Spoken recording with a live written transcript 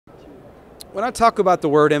When I talk about the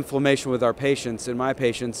word inflammation with our patients and my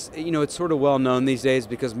patients, it's sort of well known these days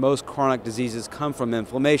because most chronic diseases come from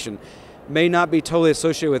inflammation. May not be totally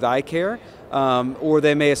associated with eye care, or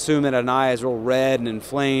they may assume that an eye is real red and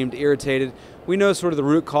inflamed, irritated. We know sort of the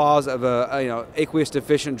root cause of aqueous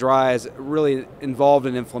deficient dry eye is really involved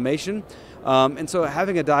in inflammation. And so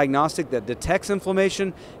having a diagnostic that detects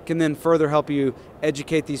inflammation can then further help you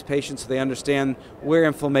educate these patients so they understand where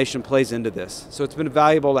inflammation plays into this. So it's been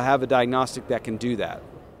valuable to have a diagnostic that can do that.